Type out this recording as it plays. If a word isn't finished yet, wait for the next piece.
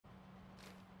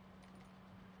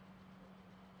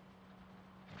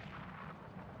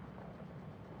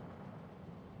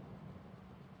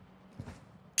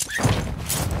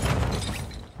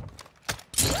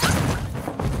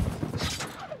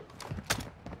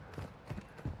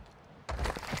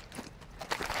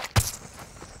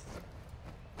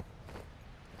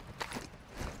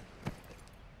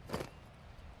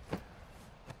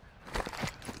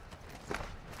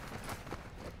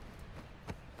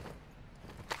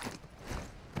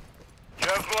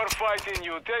fighting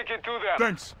you. Take it to them.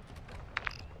 Thanks.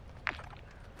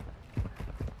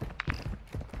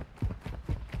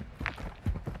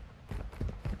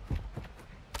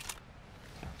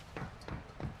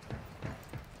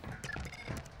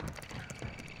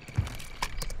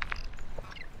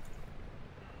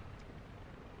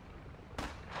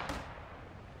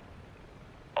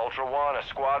 Ultra One, a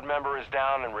squad member is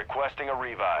down and requesting a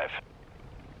revive.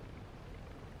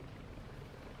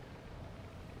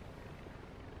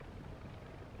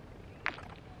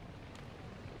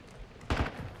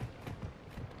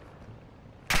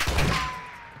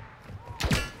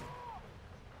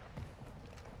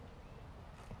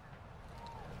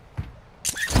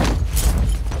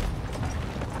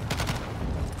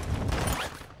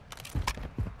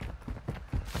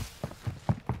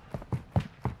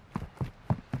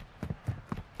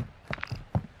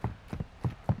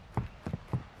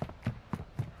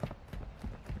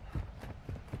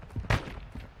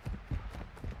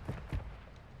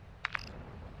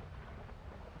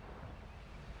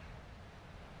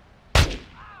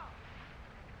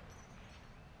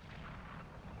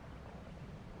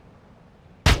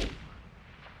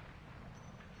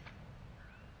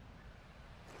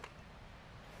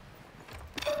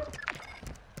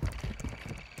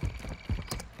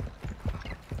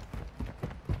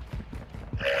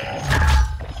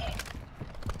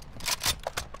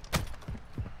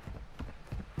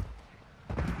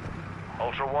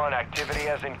 Ultra One, activity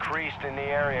has increased in the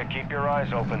area. Keep your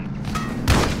eyes open.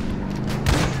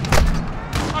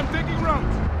 I'm taking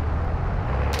rounds.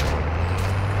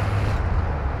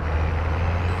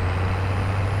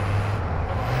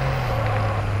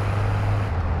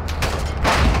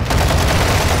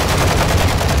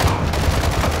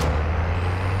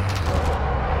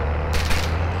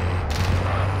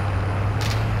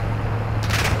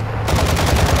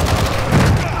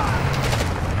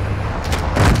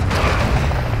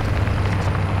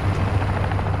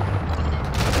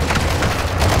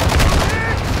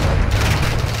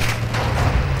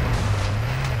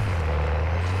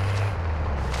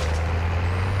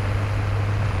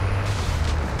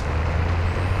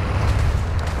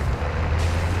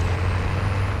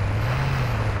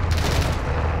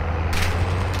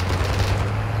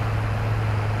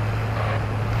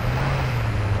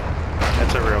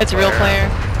 It's a real player.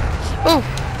 Ooh!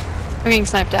 I'm getting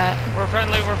sniped at. We're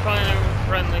friendly,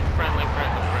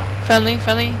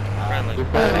 friendly.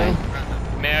 Okay.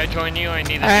 May I join you? I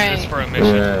need to do this for a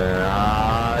mission.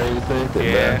 I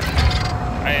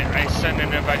send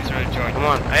an invite to join. Come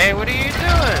on. Hey, what are you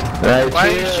doing? Why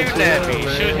are you shooting at me?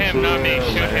 Shoot him, not me.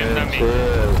 Shoot him, not me.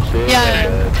 Yeah.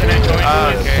 Can I join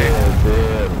you? Okay.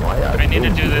 I need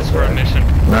to do this for a mission.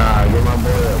 Nah, get my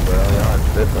boy up, bro. Y'all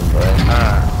tripping,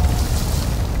 bro.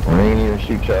 We ain't even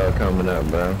shoot y'all coming up,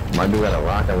 bro. My dude got a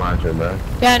rocket launcher, bro.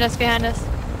 Behind us, behind us.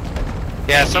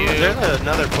 Yeah, there's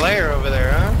another player over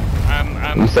there, huh? I'm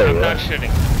not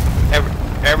shooting.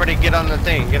 Everybody get on the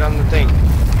thing. Get on the thing.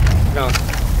 Go.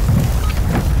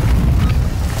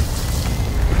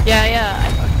 Yeah,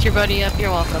 I fucked your buddy up.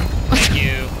 You're welcome. Thank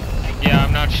you. Yeah,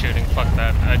 I'm not shooting. Fuck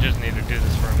that. I just need to do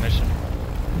this for a mission.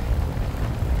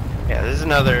 Yeah, there's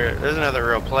another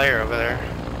real player over there.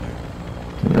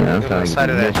 Yeah, I'm trying to get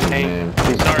that these tank. missions,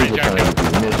 man. Sorry, People trying to get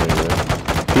these missions, bro.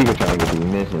 People trying to get these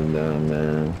missions done,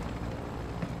 man.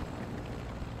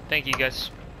 Thank you, guys.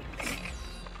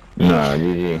 Nah,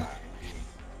 GG.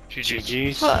 GG.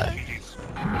 GG's. Fuck.